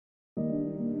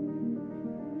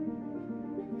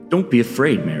Don't be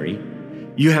afraid, Mary.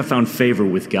 You have found favor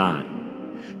with God.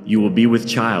 You will be with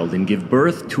child and give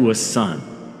birth to a son.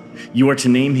 You are to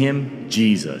name him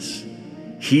Jesus.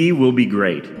 He will be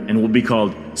great and will be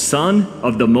called Son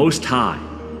of the Most High.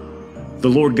 The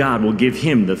Lord God will give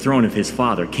him the throne of his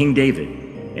father, King David,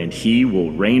 and he will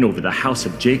reign over the house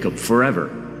of Jacob forever.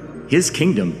 His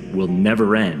kingdom will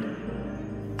never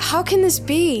end. How can this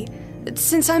be,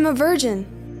 since I'm a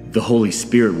virgin? The Holy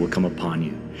Spirit will come upon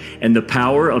you, and the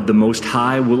power of the Most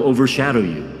High will overshadow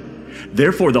you.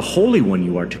 Therefore, the Holy One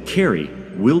you are to carry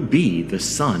will be the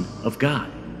Son of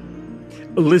God.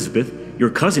 Elizabeth, your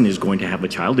cousin, is going to have a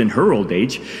child in her old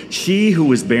age. She who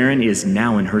was barren is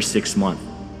now in her 6th month.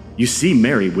 You see,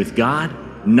 Mary, with God,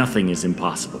 nothing is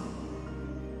impossible.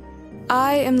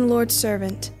 I am the Lord's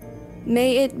servant.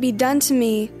 May it be done to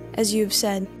me as you have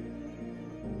said.